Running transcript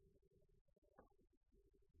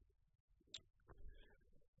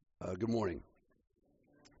Good morning.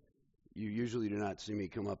 You usually do not see me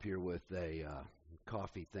come up here with a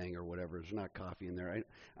coffee thing or whatever. There's not coffee in there.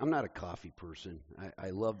 I'm not a coffee person.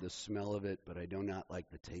 I love the smell of it, but I do not like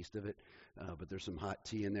the taste of it. But there's some hot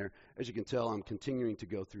tea in there. As you can tell, I'm continuing to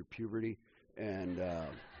go through puberty, and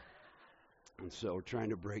so we're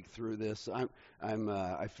trying to break through this.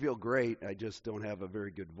 I feel great. I just don't have a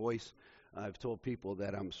very good voice. I've told people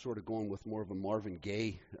that I'm sort of going with more of a Marvin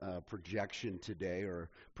Gaye projection today, or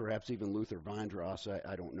perhaps even Luther Vandross.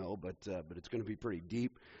 I don't know, but it's going to be pretty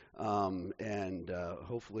deep, and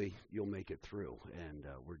hopefully you'll make it through, and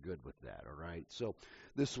we're good with that. All right. So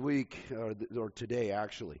this week, or today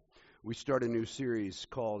actually, we start a new series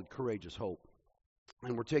called Courageous Hope.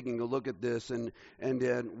 And we're taking a look at this, and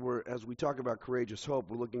then as we talk about courageous hope,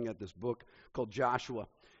 we're looking at this book called Joshua.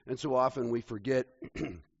 And so often we forget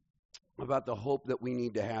about the hope that we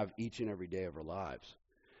need to have each and every day of our lives.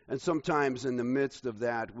 And sometimes in the midst of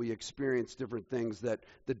that, we experience different things that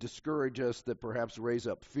discourage us, that perhaps raise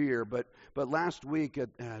up fear. But last week,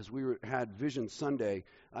 as we had Vision Sunday,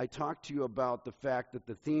 I talked to you about the fact that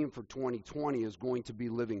the theme for 2020 is going to be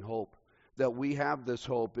living hope. That we have this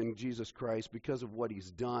hope in Jesus Christ because of what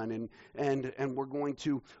He's done. And we're going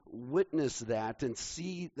to witness that and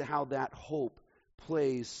see how that hope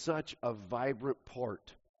plays such a vibrant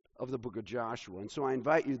part of the book of Joshua. And so I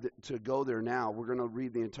invite you to go there now. We're going to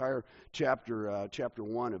read the entire chapter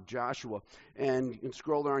 1 of Joshua. And you can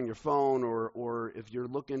scroll there on your phone, or if you're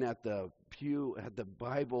looking at the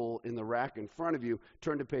Bible in the rack in front of you,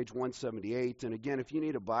 turn to page 178. And again, if you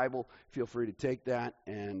need a Bible, feel free to take that,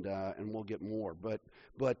 and we'll get more. But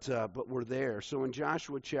we're there. So in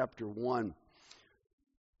Joshua chapter 1,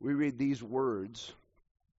 we read these words.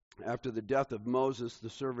 After the death of Moses,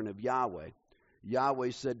 the servant of Yahweh, Yahweh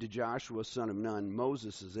said to Joshua, son of Nun,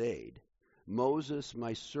 Moses' aide, Moses,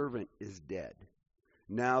 my servant, is dead.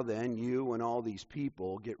 Now then, you and all these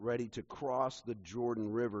people get ready to cross the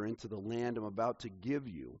Jordan River into the land I'm about to give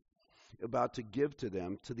to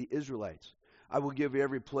them, to the Israelites. I will give you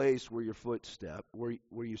every place where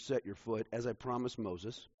where you set your foot, as I promised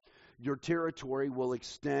Moses. Your territory will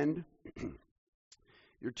extend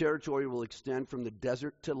from the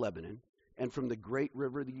desert to Lebanon, and from the great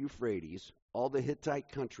river, the Euphrates, all the Hittite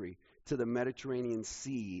country, to the Mediterranean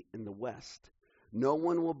Sea in the west. No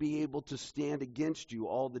one will be able to stand against you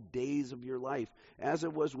all the days of your life. As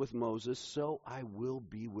it was with Moses, so I will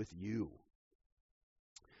be with you.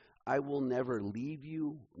 I will never leave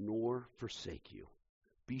you nor forsake you.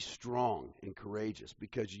 Be strong and courageous,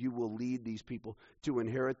 because you will lead these people to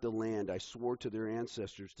inherit the land I swore to their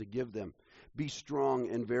ancestors to give them. Be strong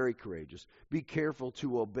and very courageous. Be careful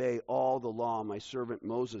to obey all the law my servant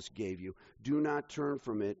Moses gave you. Do not turn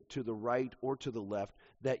from it to the right or to the left,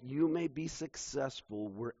 that you may be successful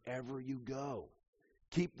wherever you go.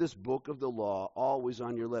 Keep this book of the law always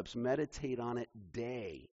on your lips. Meditate on it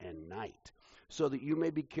day and night, so that you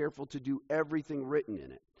may be careful to do everything written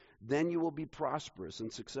in it. Then you will be prosperous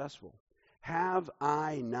and successful. Have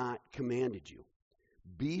I not commanded you?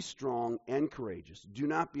 Be strong and courageous. Do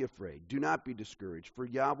not be afraid. Do not be discouraged, for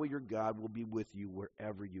Yahweh your God will be with you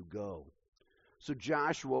wherever you go. So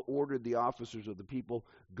Joshua ordered the officers of the people,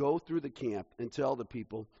 go through the camp and tell the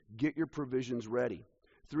people, get your provisions ready.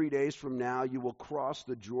 3 days from now you will cross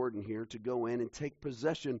the Jordan here to go in and take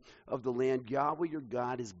possession of the land Yahweh your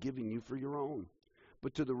God is giving you for your own.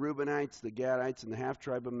 But to the Reubenites, the Gadites, and the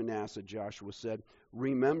half-tribe of Manasseh, Joshua said,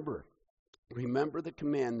 Remember the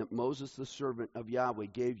command that Moses, the servant of Yahweh,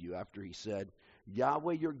 gave you after he said,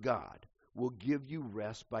 Yahweh your God will give you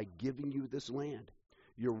rest by giving you this land.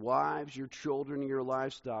 Your wives, your children, and your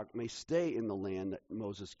livestock may stay in the land that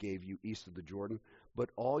Moses gave you east of the Jordan, but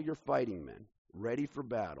all your fighting men, ready for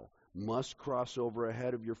battle, must cross over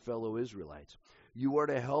ahead of your fellow Israelites. You are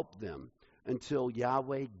to help them until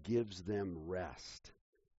Yahweh gives them rest,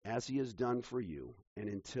 as he has done for you, and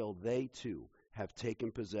until they too have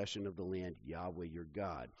taken possession of the land Yahweh your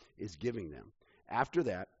God is giving them. After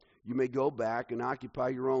that, you may go back and occupy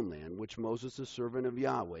your own land, which Moses, the servant of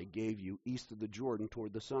Yahweh, gave you east of the Jordan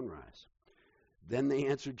toward the sunrise. Then they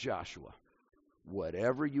answered Joshua,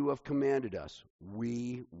 Whatever you have commanded us,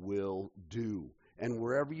 we will do, and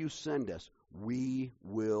wherever you send us, we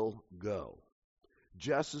will go.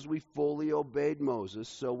 Just as we fully obeyed Moses,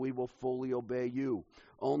 so we will fully obey you.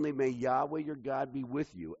 Only may Yahweh your God be with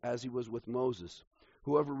you, as he was with Moses.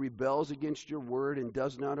 Whoever rebels against your word and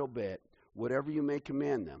does not obey it, whatever you may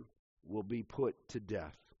command them, will be put to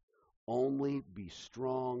death. Only be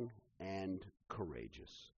strong and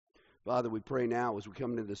courageous. Father, we pray now as we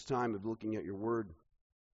come into this time of looking at your word,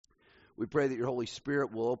 we pray that your Holy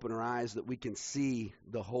Spirit will open our eyes that we can see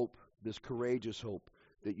the hope, this courageous hope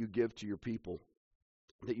that you give to your people,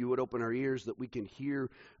 that you would open our ears that we can hear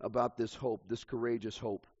about this hope, this courageous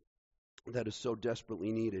hope that is so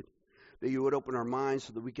desperately needed, that you would open our minds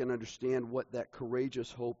so that we can understand what that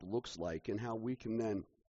courageous hope looks like and how we can then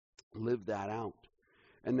live that out,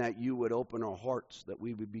 and that you would open our hearts, that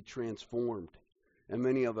we would be transformed. And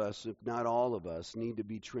many of us, if not all of us, need to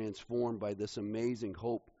be transformed by this amazing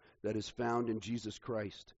hope that is found in Jesus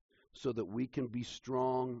Christ, so that we can be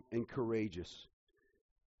strong and courageous,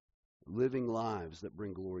 living lives that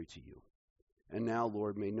bring glory to you. And now,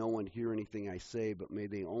 Lord, may no one hear anything I say, but may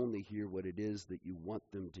they only hear what it is that you want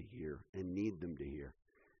them to hear and need them to hear.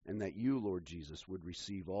 And that you, Lord Jesus, would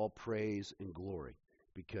receive all praise and glory,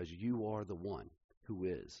 because you are the one who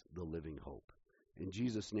is the living hope. In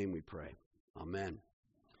Jesus' name we pray. Amen.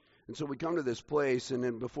 And so we come to this place, and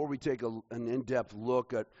then before we take an in-depth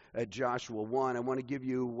look at Joshua 1, I want to give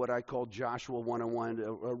you what I call Joshua 101,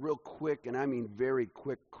 a real quick, and I mean very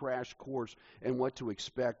quick, crash course in what to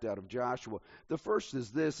expect out of Joshua. The first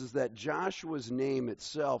is this, is that Joshua's name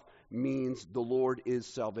itself means the Lord is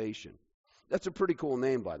salvation. That's a pretty cool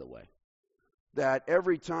name, by the way. That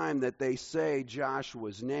every time that they say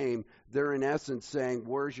Joshua's name, they're in essence saying,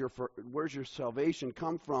 where's your salvation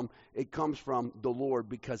come from? It comes from the Lord,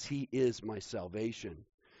 because he is my salvation.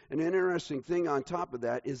 An interesting thing on top of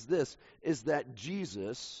that is this, is that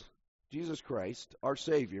Jesus Christ, our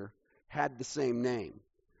Savior, had the same name.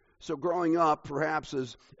 So growing up, perhaps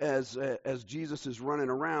as Jesus is running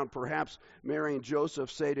around, perhaps Mary and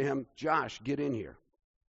Joseph say to him, Josh, get in here.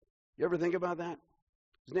 You ever think about that?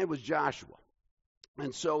 His name was Joshua.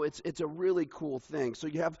 And so it's a really cool thing. So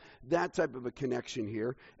you have that type of a connection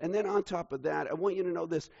here. And then on top of that, I want you to know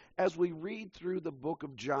this. As we read through the book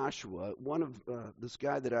of Joshua, one of this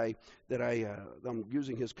guy I'm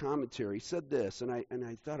using his commentary said this, and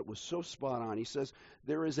I thought it was so spot on. He says,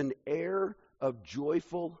 there is an air of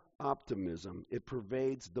joyful optimism. It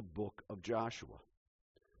pervades the book of Joshua.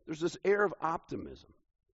 There's this air of optimism.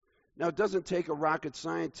 Now, it doesn't take a rocket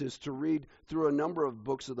scientist to read through a number of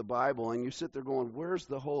books of the Bible, and you sit there going, where's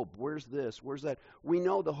the hope? Where's this? Where's that? We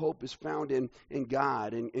know the hope is found in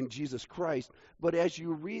God and in Jesus Christ, but as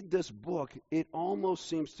you read this book, it almost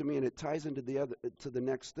seems to me, and it ties into the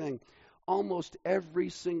next thing, almost every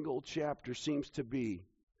single chapter seems to be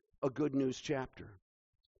a good news chapter.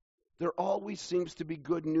 There always seems to be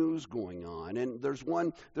good news going on. And there's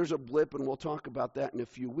a blip, and we'll talk about that in a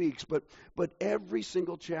few weeks, but every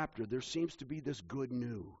single chapter, there seems to be this good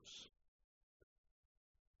news.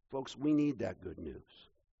 Folks, we need that good news.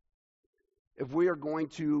 If we are going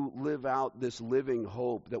to live out this living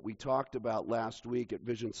hope that we talked about last week at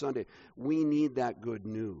Vision Sunday, we need that good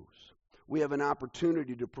news. We have an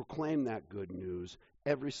opportunity to proclaim that good news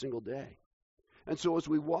every single day. And so as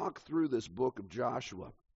we walk through this book of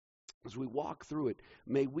Joshua, as we walk through it,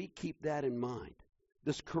 may we keep that in mind,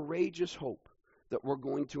 this courageous hope that we're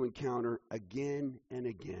going to encounter again and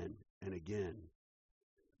again and again.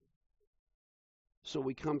 So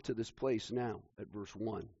we come to this place now at verse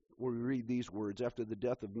 1, where we read these words. After the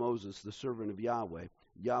death of Moses, the servant of Yahweh,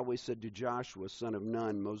 Yahweh said to Joshua, son of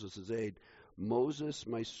Nun, Moses' aide, Moses,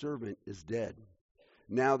 my servant, is dead.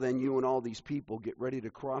 Now then, you and all these people get ready to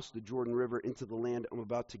cross the Jordan River into the land I'm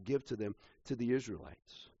about to give to them, to the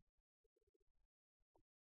Israelites.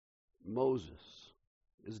 Moses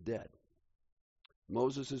is dead.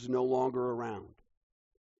 Moses is no longer around.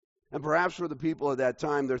 And perhaps for the people at that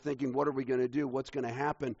time, they're thinking, what are we going to do? What's going to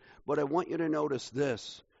happen? But I want you to notice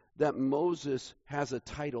this, that Moses has a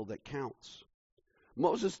title that counts.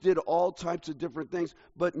 Moses did all types of different things,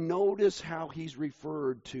 but notice how he's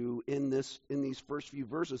referred to in these first few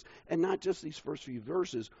verses. And not just these first few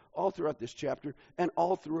verses, all throughout this chapter and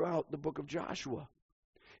all throughout the book of Joshua.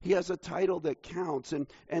 He has a title that counts, and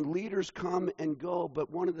leaders come and go, but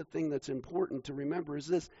one of the things that's important to remember is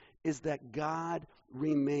this, is that God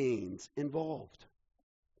remains involved.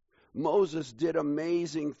 Moses did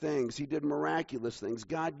amazing things. He did miraculous things.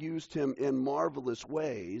 God used him in marvelous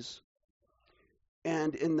ways.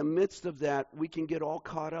 And in the midst of that, we can get all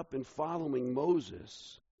caught up in following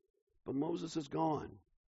Moses, but Moses is gone.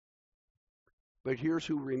 But here's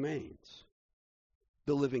who remains,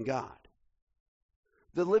 the living God.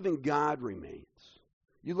 The living God remains.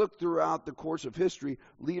 You look throughout the course of history,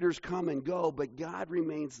 leaders come and go, but God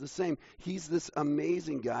remains the same. He's this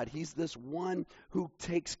amazing God. He's this one who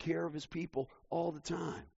takes care of his people all the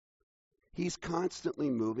time. He's constantly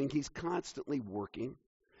moving. He's constantly working.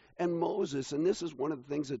 And Moses, and this is one of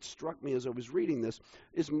the things that struck me as I was reading this,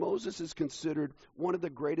 is Moses is considered one of the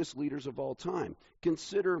greatest leaders of all time.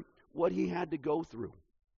 Consider what he had to go through.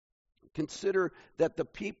 Consider that the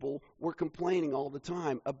people were complaining all the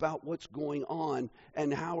time about what's going on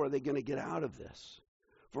and how are they going to get out of this.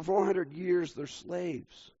 For 400 years, they're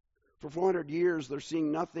slaves. For 400 years, they're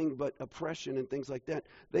seeing nothing but oppression and things like that.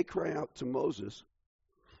 They cry out to Moses.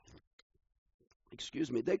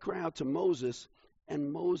 They cry out to Moses,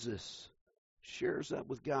 and Moses shares that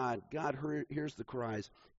with God. God hears the cries.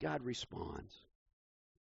 God responds.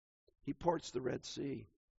 He parts the Red Sea,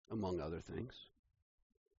 among other things.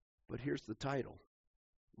 But here's the title.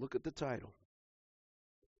 Look at the title.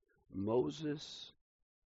 Moses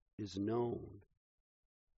is known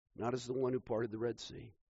not as the one who parted the Red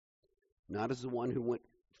Sea, not as the one who went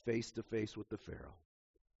face to face with the Pharaoh,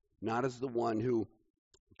 not as the one who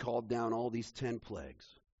called down all these 10 plagues.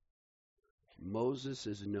 Moses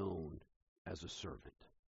is known as a servant.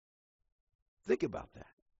 Think about that.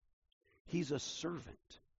 He's a servant.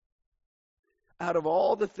 Out of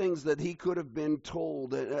all the things that he could have been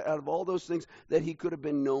told, out of all those things that he could have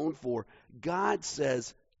been known for, God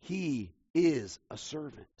says he is a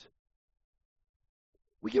servant.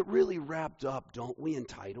 We get really wrapped up, don't we, in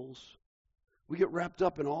titles? We get wrapped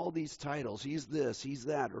up in all these titles. He's this, he's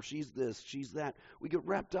that, or she's this, she's that. We get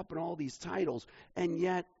wrapped up in all these titles, and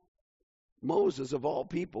yet Moses, of all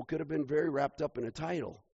people, could have been very wrapped up in a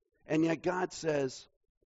title. And yet God says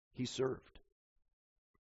he served.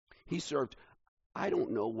 He served. I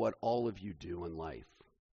don't know what all of you do in life,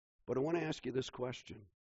 but I want to ask you this question.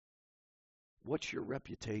 What's your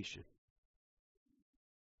reputation?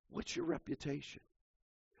 What's your reputation?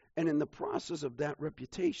 And in the process of that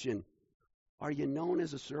reputation, are you known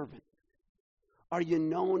as a servant? Are you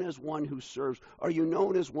known as one who serves? Are you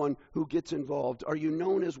known as one who gets involved? Are you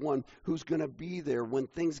known as one who's going to be there when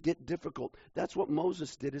things get difficult? That's what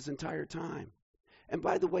Moses did his entire time. And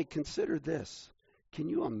by the way, consider this. Can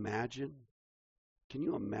you imagine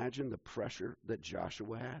the pressure that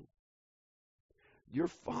Joshua had? You're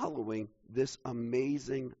following this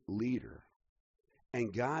amazing leader,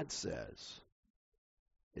 and God says,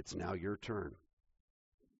 it's now your turn.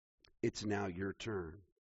 It's now your turn.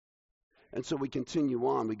 And so we continue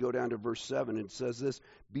on. We go down to verse 7, and it says this,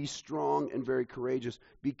 be strong and very courageous.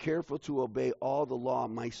 Be careful to obey all the law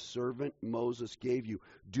my servant Moses gave you.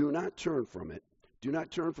 Do not turn from it. Do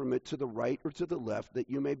not turn from it to the right or to the left, that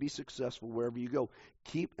you may be successful wherever you go.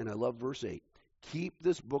 And I love verse 8, keep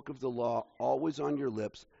this book of the law always on your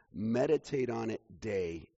lips. Meditate on it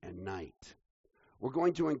day and night. We're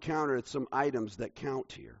going to encounter some items that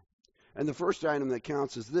count here. And the first item that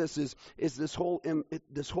counts is this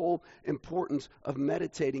whole importance of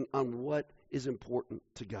meditating on what is important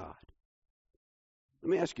to God.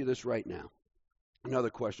 Let me ask you this right now. Another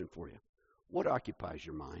question for you. What occupies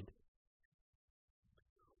your mind?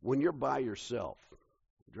 When you're by yourself,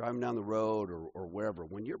 driving down the road or wherever,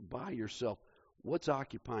 when you're by yourself, what's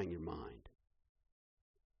occupying your mind?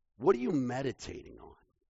 What are you meditating on?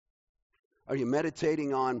 Are you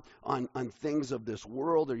meditating on things of this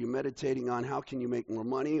world? Are you meditating on how can you make more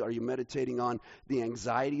money? Are you meditating on the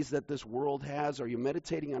anxieties that this world has? Are you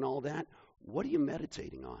meditating on all that? What are you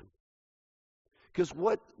meditating on? Because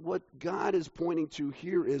what God is pointing to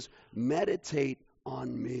here is meditate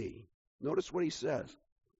on me. Notice what he says.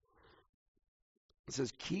 He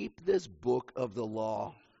says, keep this book of the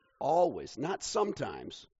law always, not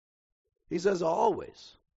sometimes. He says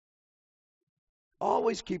always.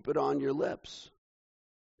 Always keep it on your lips.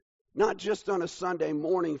 Not just on a Sunday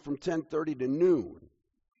morning from 10:30 to noon.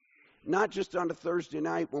 Not just on a Thursday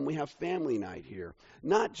night when we have family night here.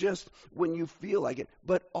 Not just when you feel like it,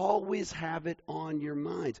 but always have it on your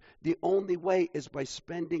minds. The only way is by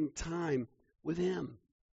spending time with him.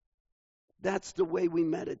 That's the way we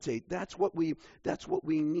meditate. That's what we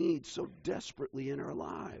need so desperately in our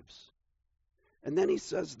lives. And then he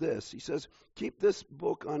says this. He says, keep this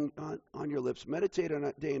book on your lips. Meditate on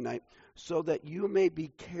it day and night so that you may be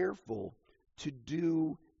careful to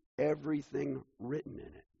do everything written in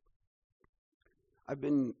it. I've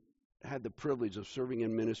had the privilege of serving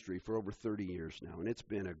in ministry for over 30 years now, and it's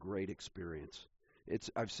been a great experience.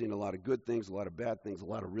 I've seen a lot of good things, a lot of bad things, a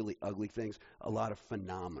lot of really ugly things, a lot of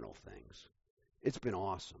phenomenal things. It's been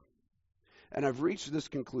awesome. And I've reached this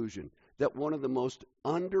conclusion that one of the most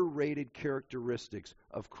underrated characteristics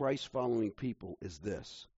of Christ-following people is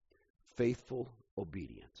this: faithful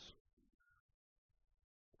obedience.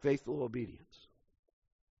 Faithful obedience.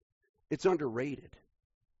 It's underrated.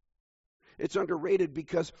 It's underrated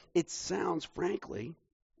because it sounds, frankly,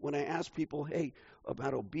 when I ask people, hey,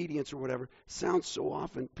 about obedience or whatever, sounds so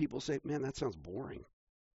often, people say, man, that sounds boring.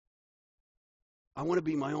 I want to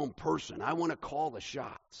be my own person. I want to call the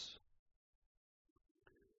shots.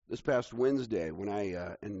 this past Wednesday when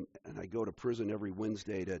and I go to prison every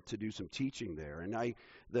Wednesday to do some teaching there, and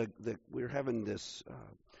we're having this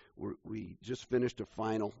we just finished a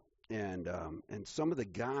final, and some of the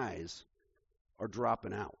guys are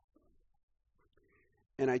dropping out.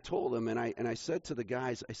 And I told them, and I said to the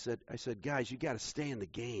guys, I said, guys, you got to stay in the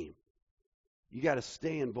game. You got to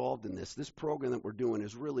stay involved in this. This program that we're doing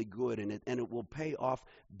is really good, and it will pay off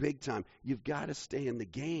big time. You've got to stay in the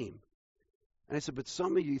game. And I said, but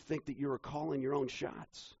some of you think that you're calling your own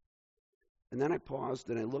shots. And then I paused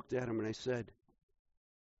and I looked at him and I said,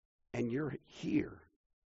 and you're here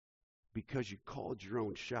because you called your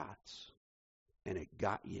own shots and it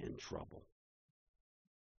got you in trouble.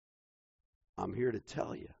 I'm here to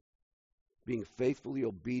tell you, being faithfully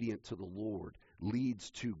obedient to the Lord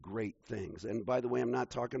leads to great things. And by the way, I'm not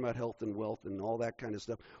talking about health and wealth and all that kind of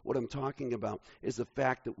stuff. What I'm talking about is the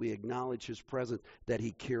fact that we acknowledge His presence, that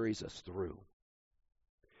He carries us through.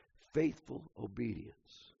 Faithful obedience.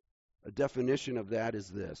 A definition of that is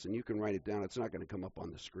this, and you can write it down. It's not going to come up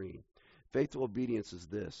on the screen. Faithful obedience is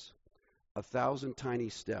this: 1,000 tiny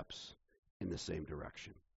steps in the same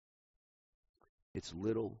direction. It's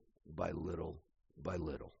little by little by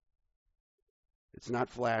little. It's not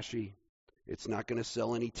flashy. It's not going to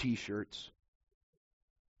sell any T-shirts,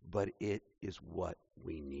 but it is what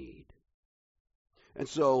we need. And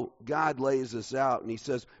so God lays this out, and He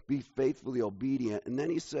says, be faithfully obedient. And then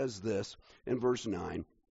He says this in verse 9,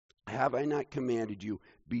 have I not commanded you,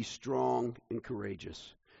 be strong and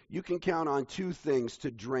courageous? You can count on two things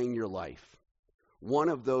to drain your life. One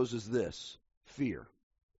of those is this: fear.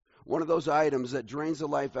 One of those items that drains the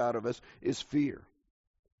life out of us is fear.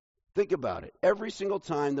 Think about it. Every single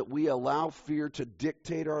time that we allow fear to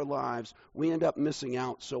dictate our lives, we end up missing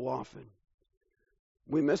out so often.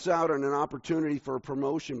 We miss out on an opportunity for a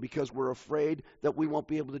promotion because we're afraid that we won't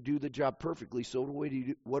be able to do the job perfectly. So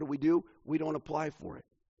what do? We don't apply for it.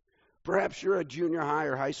 Perhaps you're a junior high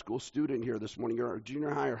or high school student here this morning. You're a junior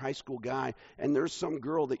high or high school guy, and there's some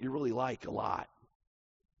girl that you really like a lot.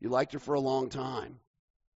 You liked her for a long time.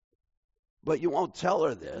 But you won't tell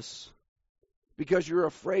her this because you're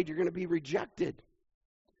afraid you're going to be rejected.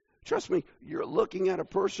 Trust me, you're looking at a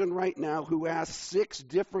person right now who asked 6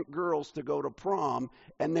 different girls to go to prom,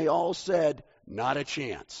 and they all said, not a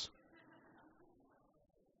chance.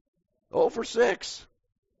 0 for 6.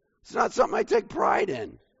 It's not something I take pride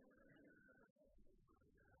in.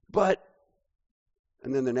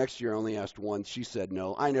 And then the next year I only asked one. She said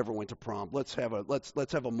no. I never went to prom. Let's have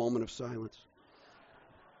a moment of silence.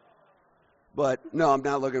 But no, I'm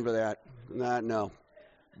not looking for that. No.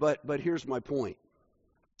 But here's my point.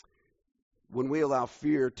 When we allow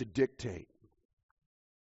fear to dictate,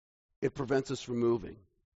 it prevents us from moving.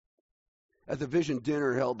 At the vision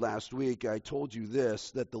dinner held last week, I told you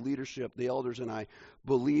this, that the leadership, the elders and I,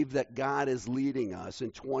 believe that God is leading us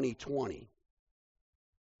in 2020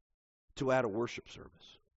 to add a worship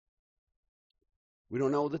service. We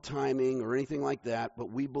don't know the timing or anything like that,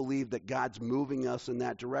 but we believe that God's moving us in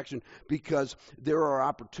that direction because there are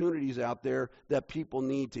opportunities out there that people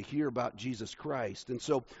need to hear about Jesus Christ. And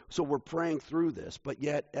so we're praying through this, but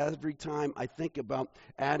yet every time I think about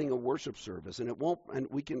adding a worship service, and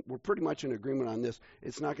we're pretty much in agreement on this,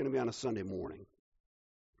 it's not going to be on a Sunday morning.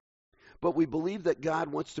 But we believe that God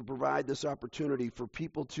wants to provide this opportunity for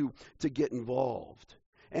people to get involved.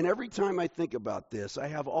 And every time I think about this, I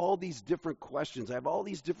have all these different questions. I have all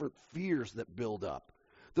these different fears that build up.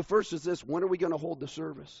 The first is this: when are we going to hold the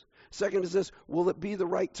service? Second is this: will it be the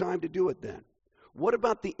right time to do it then? What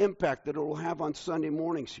about the impact that it will have on Sunday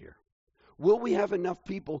mornings here? Will we have enough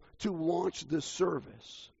people to launch this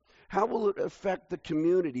service? How will it affect the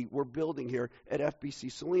community we're building here at FBC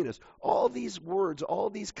Salinas? All these words, all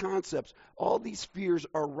these concepts, all these fears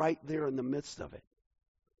are right there in the midst of it.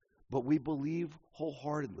 But we believe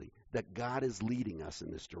wholeheartedly that God is leading us in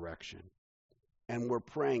this direction. And we're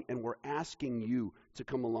praying and we're asking you to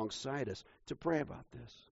come alongside us to pray about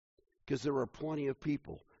this. Because there are plenty of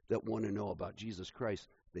people that want to know about Jesus Christ.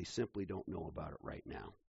 They simply don't know about it right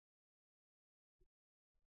now.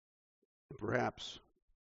 And perhaps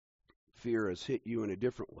fear has hit you in a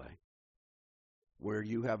different way, where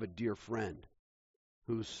you have a dear friend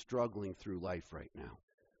who's struggling through life right now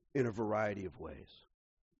in a variety of ways.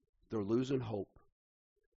 They're losing hope.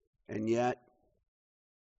 And yet,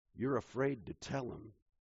 you're afraid to tell them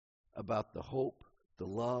about the hope, the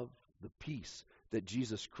love, the peace that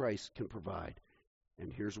Jesus Christ can provide.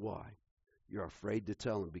 And here's why. You're afraid to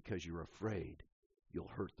tell them because you're afraid you'll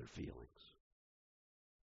hurt their feelings.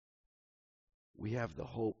 We have the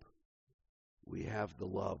hope. We have the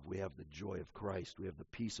love. We have the joy of Christ. We have the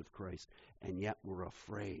peace of Christ. And yet we're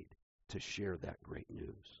afraid to share that great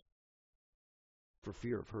news. for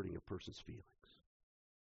fear of hurting a person's feelings.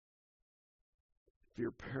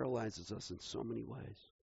 Fear paralyzes us in so many ways.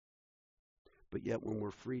 But yet when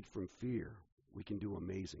we're freed from fear, we can do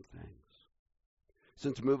amazing things.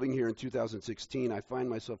 Since moving here in 2016, I find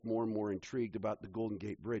myself more and more intrigued about the Golden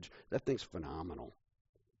Gate Bridge. That thing's phenomenal.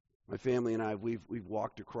 My family and I, we've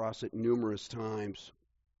walked across it numerous times.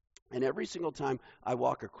 And every single time I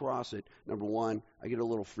walk across it, number one, I get a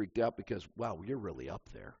little freaked out because, wow, you're really up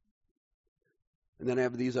there. And then I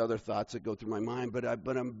have these other thoughts that go through my mind, but I've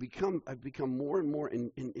become more and more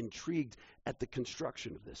intrigued at the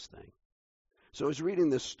construction of this thing. So I was reading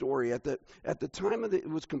this story. At the time it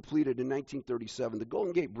was completed in 1937, the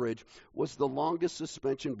Golden Gate Bridge was the longest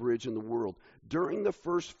suspension bridge in the world. During the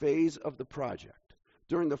first phase of the project,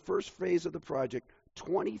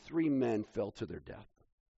 23 men fell to their death.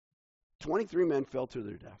 23 men fell to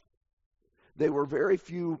their death. There were very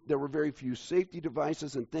few safety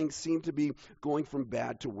devices, and things seemed to be going from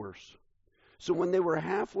bad to worse. So when they were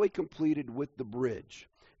halfway completed with the bridge,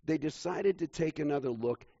 they decided to take another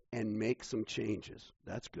look and make some changes.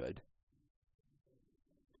 That's good.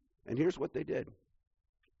 And here's what they did.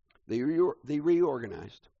 They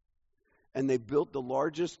reorganized, and they built the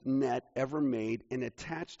largest net ever made and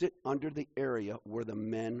attached it under the area where the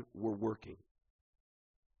men were working.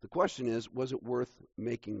 The question is, was it worth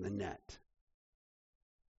making the net?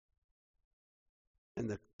 And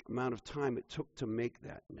the amount of time it took to make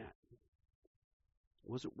that net,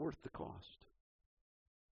 was it worth the cost?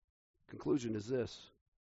 Conclusion is this.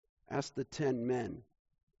 Ask the 10 men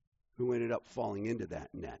who ended up falling into that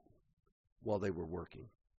net while they were working.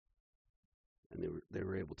 And they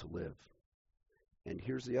were able to live. And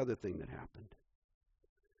here's the other thing that happened.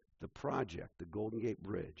 The project, the Golden Gate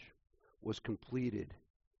Bridge, was completed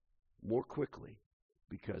more quickly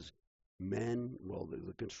because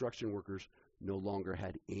the construction workers no longer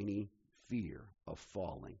had any fear of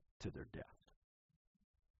falling to their death.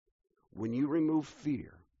 When you remove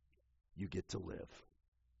fear, you get to live.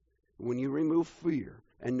 When you remove fear,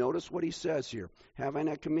 and notice what he says here, have I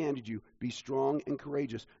not commanded you, be strong and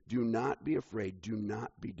courageous. Do not be afraid. Do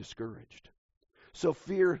not be discouraged. So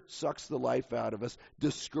fear sucks the life out of us.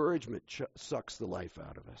 Discouragement sucks the life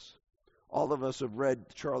out of us. All of us have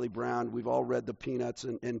read Charlie Brown. We've all read the Peanuts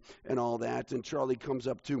and all that. And Charlie comes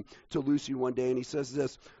up to Lucy one day and he says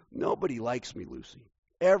this, nobody likes me, Lucy.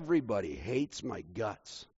 Everybody hates my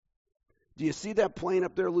guts. Do you see that plane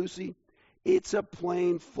up there, Lucy? It's a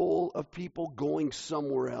plane full of people going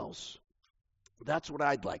somewhere else. That's what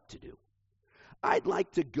I'd like to do. I'd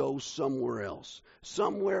like to go somewhere else,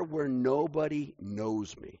 somewhere where nobody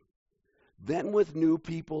knows me. Then with new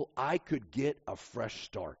people, I could get a fresh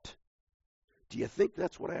start. Do you think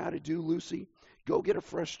that's what I ought to do, Lucy? Go get a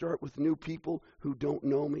fresh start with new people who don't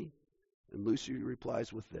know me? And Lucy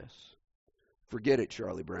replies with this. Forget it,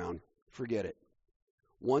 Charlie Brown. Forget it.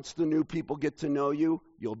 Once the new people get to know you,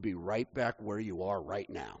 you'll be right back where you are right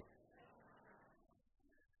now.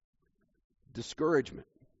 Discouragement.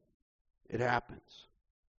 It happens.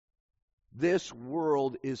 This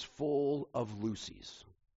world is full of Lucys.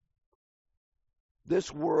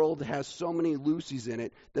 This world has so many Lucys in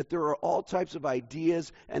it that there are all types of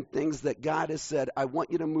ideas and things that God has said, I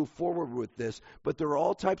want you to move forward with this. But there are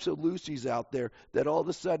all types of Lucys out there that all of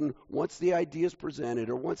a sudden, once the idea is presented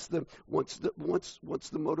or once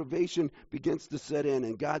the motivation begins to set in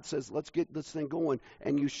and God says, let's get this thing going,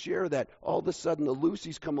 and you share that, all of a sudden the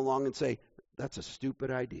Lucys come along and say, that's a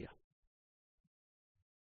stupid idea.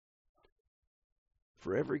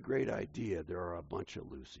 For every great idea, there are a bunch of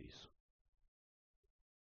Lucys.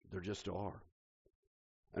 There just are.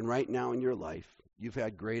 And right now in your life, you've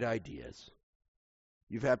had great ideas.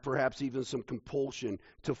 You've had perhaps even some compulsion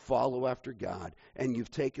to follow after God, and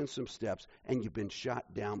you've taken some steps, and you've been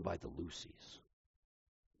shot down by the Lucys.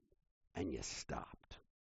 And you stopped.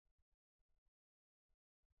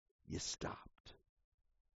 You stopped.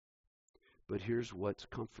 But here's what's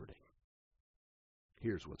comforting.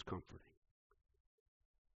 Here's what's comforting.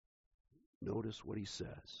 Notice what he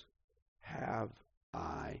says. Have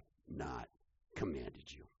I not commanded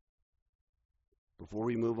you? Before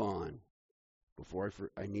we move on,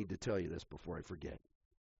 I need to tell you this before I forget.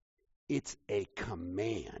 It's a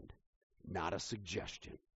command, not a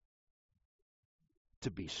suggestion, to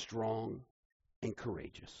be strong and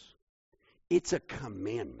courageous. It's a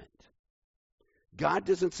commandment. God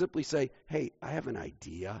doesn't simply say, hey, I have an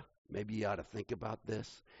idea. Maybe you ought to think about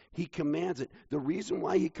this. He commands it. The reason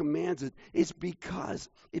why he commands it is because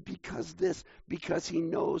he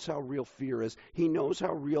knows how real fear is. He knows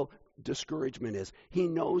how real discouragement is. He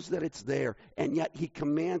knows that it's there, and yet he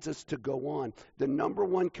commands us to go on. The number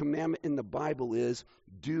one commandment in the Bible is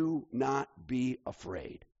do not be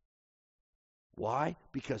afraid. Why?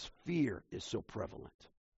 Because fear is so prevalent.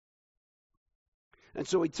 And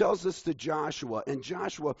so he tells this to Joshua, and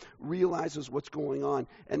Joshua realizes what's going on.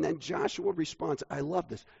 And then Joshua responds. I love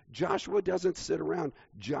this. Joshua doesn't sit around.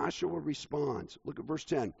 Joshua responds. Look at verse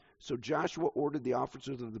 10. So Joshua ordered the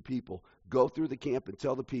officers of the people, go through the camp and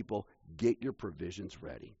tell the people, get your provisions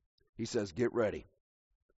ready. He says, get ready.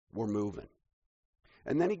 We're moving.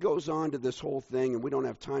 And then he goes on to this whole thing, and we don't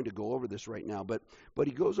have time to go over this right now, but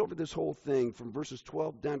he goes over this whole thing from verses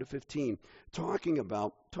 12 down to 15, talking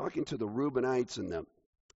to the Reubenites and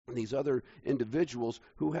these other individuals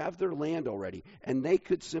who have their land already. And they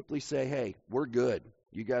could simply say, hey, we're good.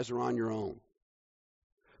 You guys are on your own.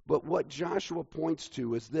 But what Joshua points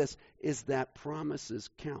to is that promises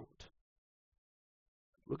count.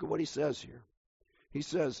 Look at what he says here. He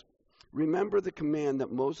says, remember the command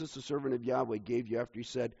that Moses, the servant of Yahweh, gave you after he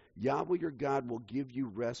said, Yahweh your God will give you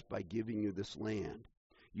rest by giving you this land.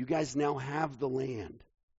 You guys now have the land.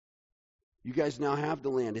 You guys now have the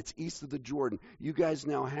land. It's east of the Jordan. You guys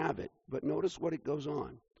now have it. But notice what it goes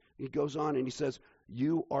on. He goes on and he says,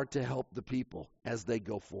 you are to help the people as they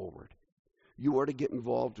go forward. You are to get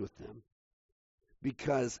involved with them.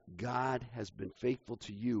 Because God has been faithful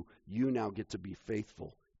to you, you now get to be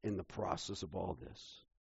faithful in the process of all this.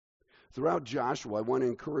 Throughout Joshua, I want to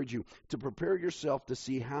encourage you to prepare yourself to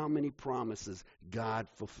see how many promises God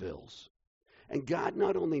fulfills. And God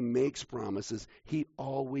not only makes promises, he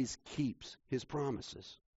always keeps his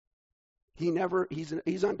promises. He's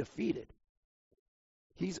undefeated.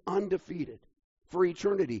 He's undefeated. For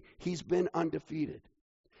eternity, he's been undefeated.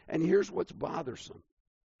 And here's what's bothersome.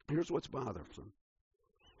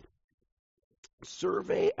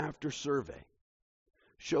 Survey after survey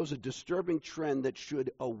shows a disturbing trend that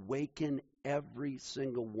should awaken every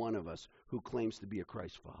single one of us who claims to be a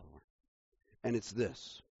Christ follower. And it's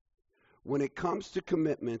this. When it comes to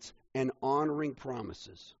commitments and honoring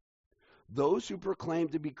promises, those who proclaim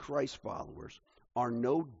to be Christ followers are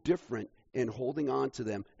no different in holding on to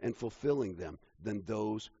them and fulfilling them than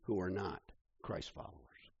those who are not Christ followers.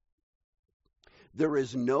 There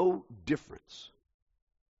is no difference.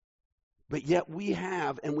 But yet we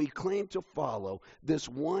have and we claim to follow this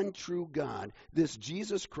one true God, this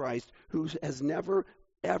Jesus Christ, who has never,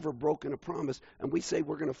 ever broken a promise. And we say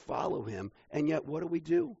we're going to follow him. And yet what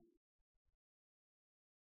do?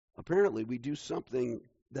 Apparently we do something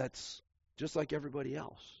that's just like everybody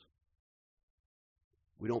else.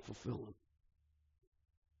 We don't fulfill them.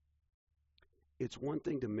 It's one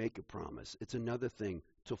thing to make a promise. It's another thing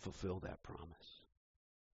to fulfill that promise.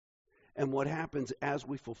 And what happens as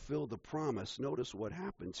we fulfill the promise, notice what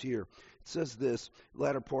happens here. It says this,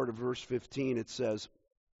 latter part of verse 15, it says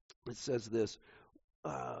this,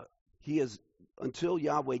 until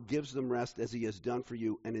Yahweh gives them rest as he has done for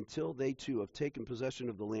you, and until they too have taken possession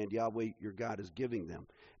of the land Yahweh your God is giving them.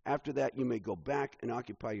 After that you may go back and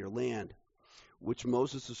occupy your land, which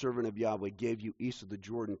Moses the servant of Yahweh gave you east of the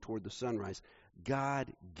Jordan toward the sunrise.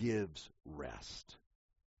 God gives rest.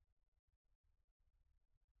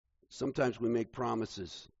 Sometimes we make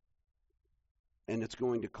promises, and it's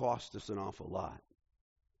going to cost us an awful lot.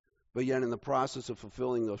 But yet in the process of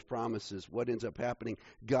fulfilling those promises, what ends up happening?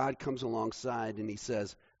 God comes alongside and he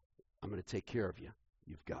says, I'm going to take care of you.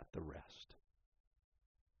 You've got the rest.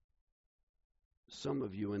 Some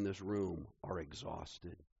of you in this room are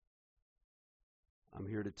exhausted. I'm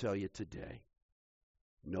here to tell you today,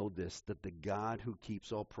 know this, that the God who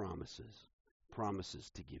keeps all promises, promises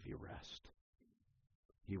to give you rest.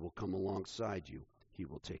 He will come alongside you. He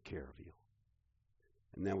will take care of you.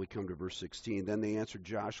 And then we come to verse 16. Then they answered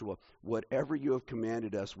Joshua, whatever you have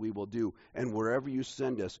commanded us, we will do. And wherever you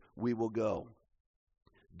send us, we will go.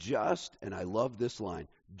 Just, and I love this line,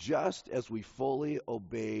 just as we fully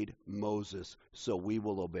obeyed Moses, so we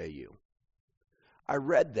will obey you. I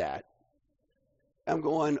read that. I'm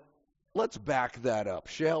going, let's back that up,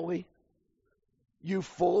 shall we? You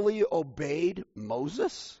fully obeyed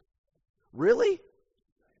Moses? Really?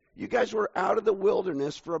 You guys were out of the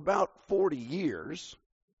wilderness for about 40 years,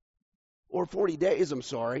 or 40 days,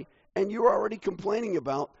 and you're already complaining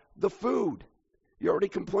about the food. You're already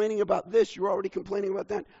complaining about this. You're already complaining about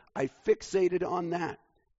that. I fixated on that,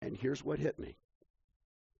 and here's what hit me.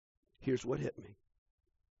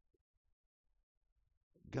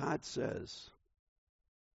 God says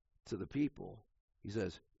to the people, he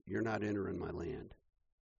says, you're not entering my land.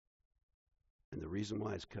 And the reason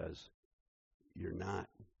why is because you're not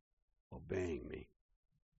obeying me.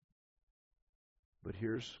 But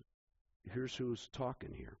here's who's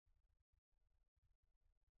talking here.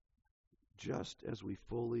 Just as we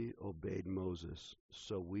fully obeyed Moses,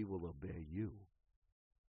 so we will obey you.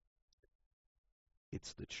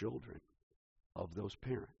 It's the children of those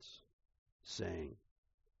parents saying,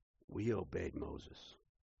 we obeyed Moses.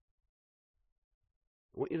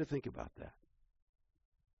 I want you to think about that.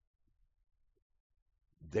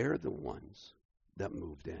 They're the ones that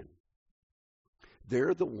moved in.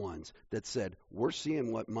 They're the ones that said, we're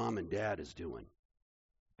seeing what mom and dad is doing,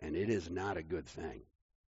 and it is not a good thing.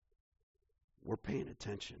 We're paying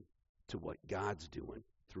attention to what God's doing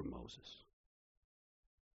through Moses.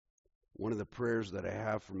 One of the prayers that I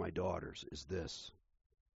have for my daughters is this,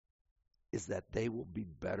 is that they will be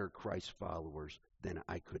better Christ followers than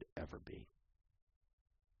I could ever be.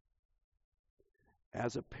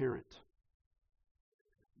 As a parent,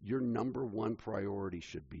 your number one priority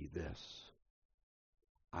should be this.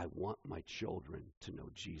 I want my children to know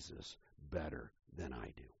Jesus better than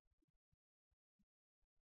I do.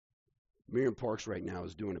 Miriam Parks right now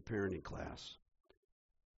is doing a parenting class.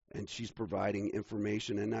 And she's providing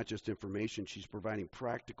information, and not just information, she's providing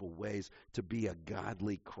practical ways to be a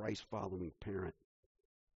godly, Christ-following parent.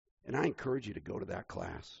 And I encourage you to go to that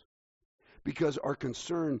class. Because our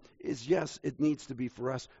concern is, yes, it needs to be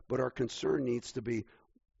for us, but our concern needs to be,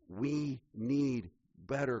 we need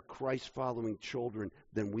better Christ-following children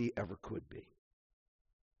than we ever could be.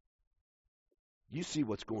 You see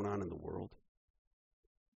what's going on in the world.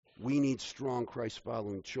 We need strong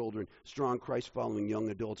Christ-following children, strong Christ-following young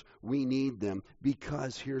adults. We need them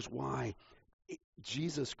because here's why.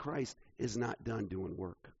 Jesus Christ is not done doing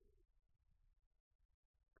work.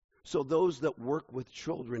 So those that work with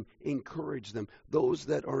children, encourage them. Those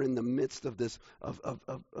that are in the midst of this,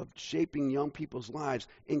 of shaping young people's lives,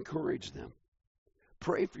 encourage them.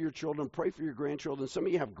 Pray for your children. Pray for your grandchildren. Some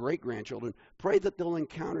of you have great-grandchildren. Pray that they'll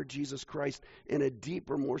encounter Jesus Christ in a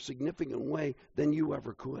deeper, more significant way than you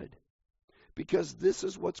ever could. Because this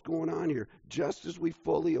is what's going on here. Just as we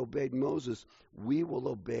fully obeyed Moses, we will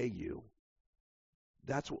obey you.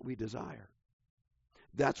 That's what we desire.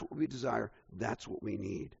 That's what we desire. That's what we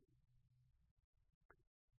need.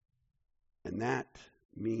 And that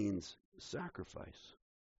means sacrifice.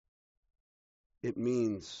 It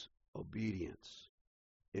means obedience.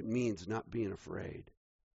 It means not being afraid.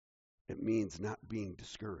 It means not being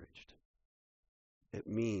discouraged. It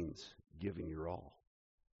means giving your all.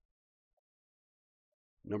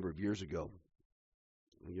 A number of years ago,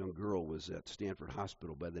 a young girl was at Stanford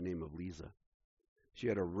Hospital by the name of Lisa. She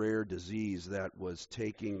had a rare disease that was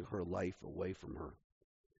taking her life away from her.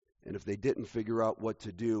 And if they didn't figure out what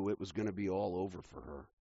to do, it was going to be all over for her.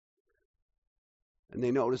 And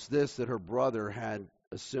they noticed this, that her brother had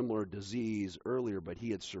a similar disease earlier, but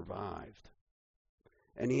he had survived.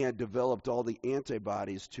 And he had developed all the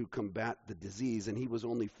antibodies to combat the disease, and he was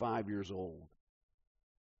only 5 years old.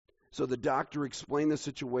 So the doctor explained the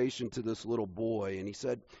situation to this little boy, and he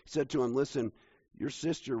said to him, listen, your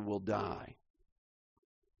sister will die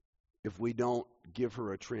if we don't give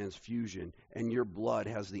her a transfusion, and your blood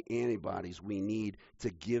has the antibodies we need to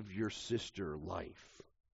give your sister life.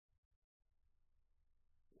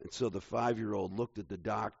 And so the 5-year-old looked at the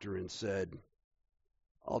doctor and said,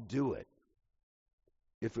 I'll do it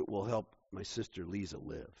if it will help my sister Lisa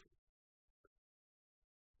live.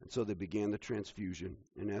 And so they began the transfusion.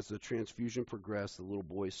 And as the transfusion progressed, the little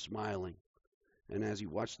boy is smiling. And as he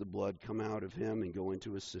watched the blood come out of him and go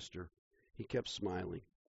into his sister, he kept smiling.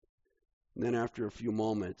 And then after a few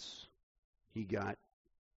moments, he got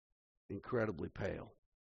incredibly pale.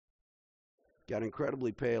 Got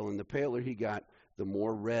incredibly pale, and the paler he got, the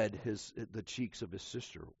more red the cheeks of his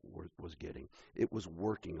sister was getting. It was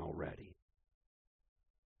working already.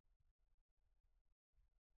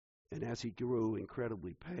 And as he grew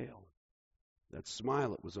incredibly pale, that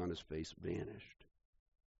smile that was on his face vanished.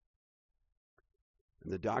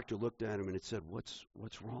 And the doctor looked at him and it said, What's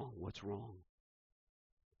wrong? What's wrong?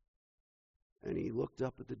 And he looked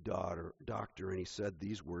up at the doctor and he said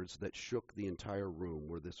these words that shook the entire room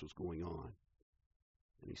where this was going on.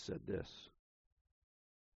 And he said this,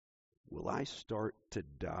 will I start to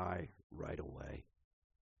die right away?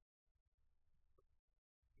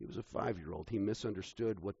 He was a 5-year-old. He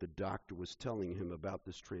misunderstood what the doctor was telling him about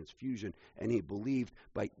this transfusion, and he believed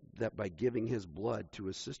that by giving his blood to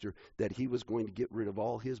his sister that he was going to get rid of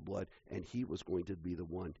all his blood and he was going to be the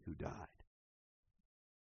one who died.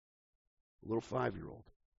 A little 5-year-old,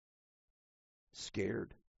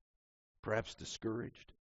 scared, perhaps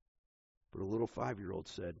discouraged, but a little 5-year-old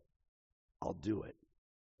said, I'll do it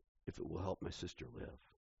if it will help my sister live.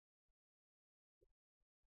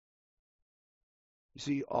 You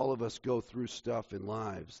see, all of us go through stuff in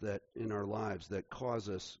our lives that cause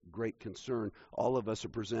us great concern. All of us are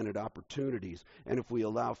presented opportunities, and if we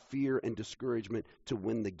allow fear and discouragement to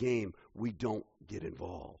win the game, we don't get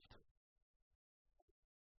involved.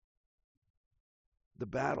 The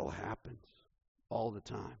battle happens all the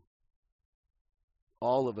time.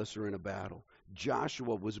 All of us are in a battle.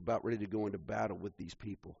 Joshua was about ready to go into battle with these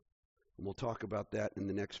people, and we'll talk about that in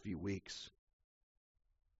the next few weeks.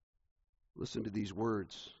 Listen to these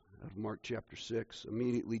words out of Mark chapter 6.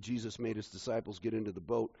 Immediately Jesus made his disciples get into the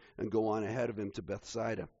boat and go on ahead of him to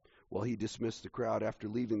Bethsaida. While he dismissed the crowd, after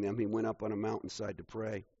leaving them, he went up on a mountainside to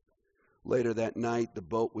pray. Later that night, the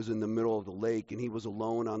boat was in the middle of the lake, and he was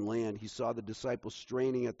alone on land. He saw the disciples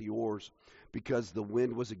straining at the oars because the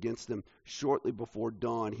wind was against them. Shortly before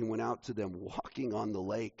dawn, he went out to them, walking on the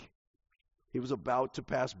lake. He was about to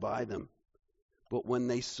pass by them. But when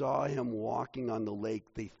they saw him walking on the lake,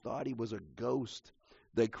 they thought he was a ghost.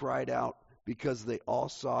 They cried out because they all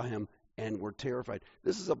saw him and were terrified.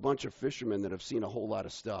 This is a bunch of fishermen that have seen a whole lot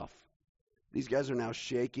of stuff. These guys are now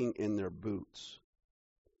shaking in their boots.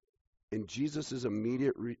 And Jesus'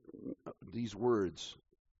 immediate words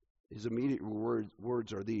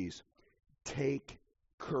are these: take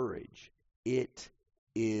courage. It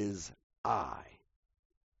is I.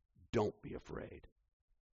 Don't be afraid.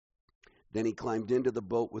 Then he climbed into the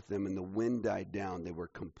boat with them, and the wind died down. They were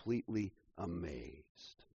completely amazed.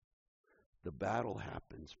 The battle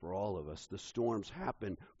happens for all of us. The storms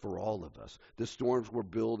happen for all of us. The storms were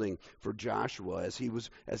building for Joshua as he was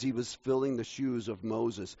filling the shoes of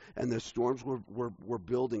Moses, and the storms were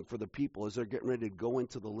building for the people as they're getting ready to go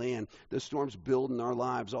into the land. The storms build in our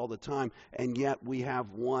lives all the time, and yet we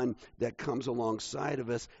have one that comes alongside of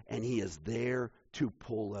us, and he is there to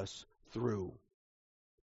pull us through.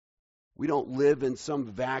 We don't live in some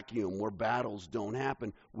vacuum where battles don't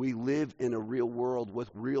happen. We live in a real world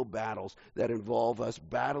with real battles that involve us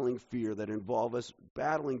battling fear, that involve us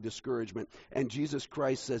battling discouragement. And Jesus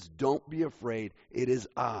Christ says, don't be afraid. It is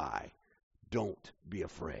I. Don't be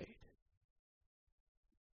afraid.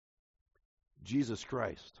 Jesus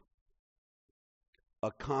Christ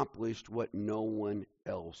accomplished what no one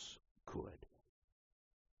else could.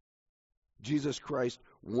 Jesus Christ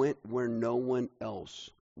went where no one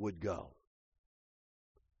else would go.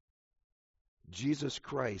 Jesus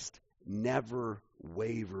Christ never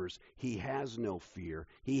wavers. He has no fear.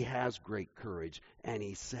 He has great courage. And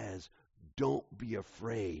he says, don't be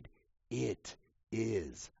afraid. It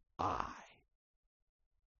is I.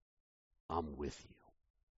 I'm with you.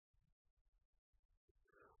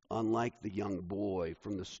 Unlike the young boy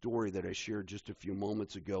from the story that I shared just a few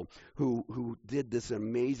moments ago, who did this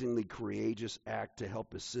amazingly courageous act to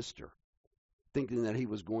help his sister, thinking that he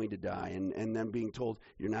was going to die, and then being told,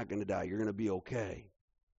 you're not going to die, you're going to be okay.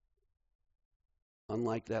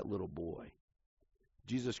 Unlike that little boy,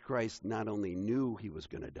 Jesus Christ not only knew he was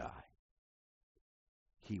going to die,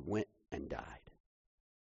 he went and died.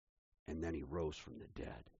 And then he rose from the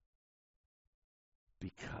dead.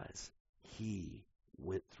 Because he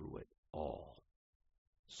went through it all.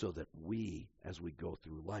 So that we, as we go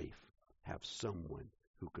through life, have someone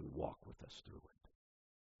who can walk with us through it.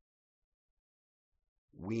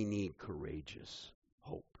 We need courageous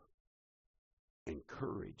hope. And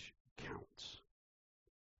courage counts.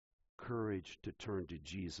 Courage to turn to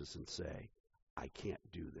Jesus and say, I can't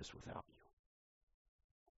do this without you.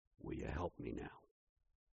 Will you help me now?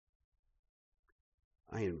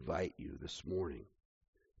 I invite you this morning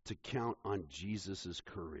to count on Jesus'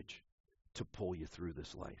 courage to pull you through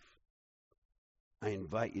this life. I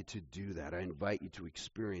invite you to do that. I invite you to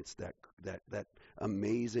experience that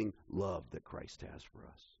amazing love that Christ has for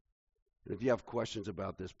us. And if you have questions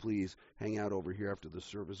about this, please hang out over here after the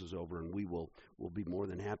service is over, and we'll be more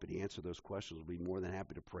than happy to answer those questions. We'll be more than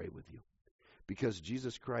happy to pray with you. Because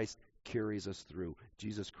Jesus Christ carries us through.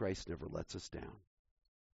 Jesus Christ never lets us down.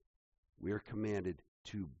 We are commanded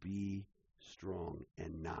to be strong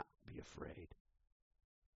and not be afraid.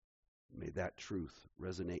 May that truth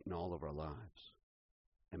resonate in all of our lives.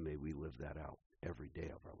 And may we live that out every day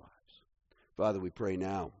of our lives. Father, we pray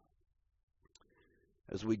now,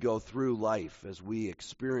 as we go through life, as we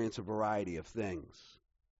experience a variety of things,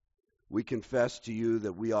 we confess to you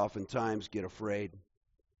that we oftentimes get afraid.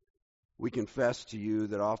 We confess to you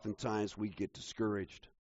that oftentimes we get discouraged.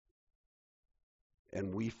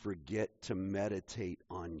 And we forget to meditate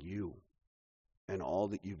on you and all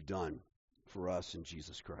that you've done for us in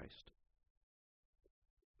Jesus Christ.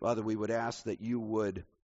 Father, we would ask that you would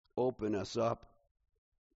open us up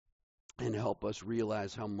and help us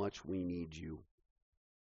realize how much we need you.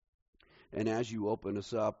 And as you open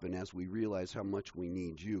us up and as we realize how much we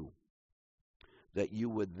need you, that you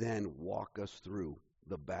would then walk us through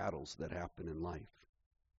the battles that happen in life.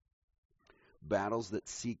 Battles that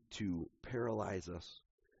seek to paralyze us,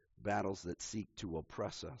 battles that seek to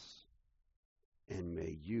oppress us. And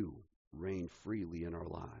may you reign freely in our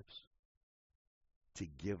lives to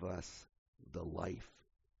give us the life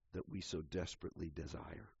that we so desperately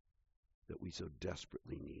desire, that we so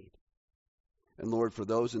desperately need. And Lord, for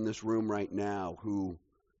those in this room right now who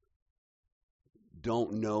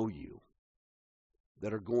don't know you,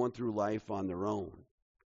 that are going through life on their own,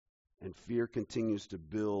 and fear continues to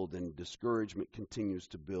build and discouragement continues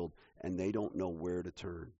to build, and they don't know where to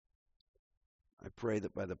turn, I pray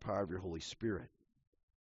that by the power of your Holy Spirit,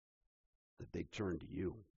 that they turn to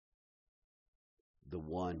you, the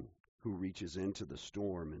one who reaches into the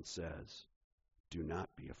storm and says, do not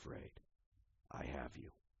be afraid, I have you.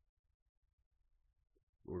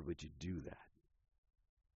 Lord, would you do that?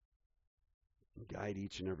 And guide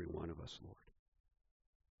each and every one of us, Lord.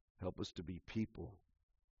 Help us to be people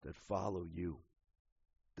that follow you,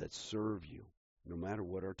 that serve you, no matter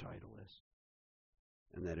what our title is.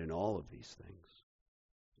 And that in all of these things,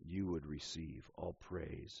 you would receive all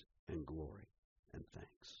praise and glory and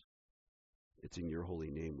thanks. It's in your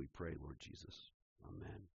holy name we pray, Lord Jesus.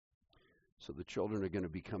 Amen. So the children are going to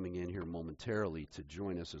be coming in here momentarily to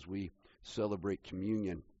join us as we celebrate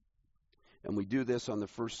communion. And we do this on the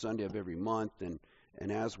first Sunday of every month. And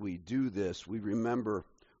as we do this, we remember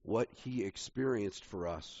what he experienced for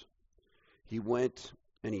us. He went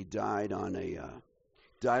and he died on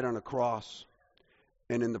a cross.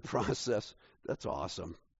 And in the process, that's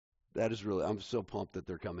awesome. That is really, I'm so pumped that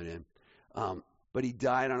they're coming in. But he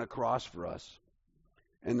died on a cross for us.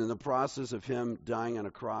 And in the process of him dying on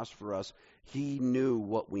a cross for us, he knew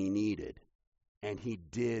what we needed. And he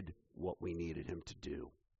did what we needed him to do.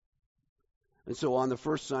 And so on the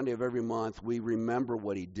first Sunday of every month, we remember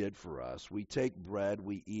what he did for us. We take bread,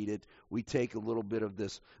 we eat it, we take a little bit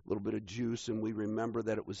of juice, and we remember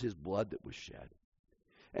that it was his blood that was shed.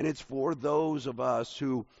 And it's for those of us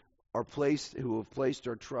who have placed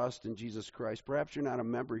our trust in Jesus Christ. Perhaps you're not a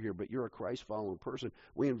member here, but you're a Christ-following person.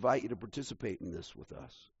 We invite you to participate in this with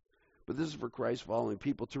us. But this is for Christ-following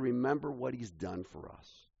people to remember what he's done for us.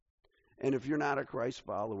 And if you're not a Christ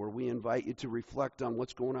follower, we invite you to reflect on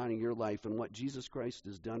what's going on in your life and what Jesus Christ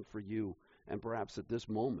has done for you. And perhaps at this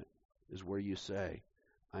moment is where you say,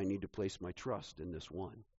 I need to place my trust in this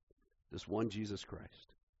one Jesus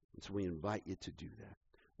Christ. And so we invite you to do that.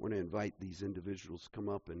 We're going to invite these individuals to come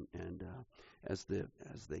up, and as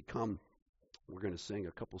they come, we're going to sing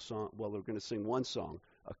a couple songs. Well, we're going to sing one song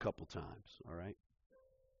a couple times, all right?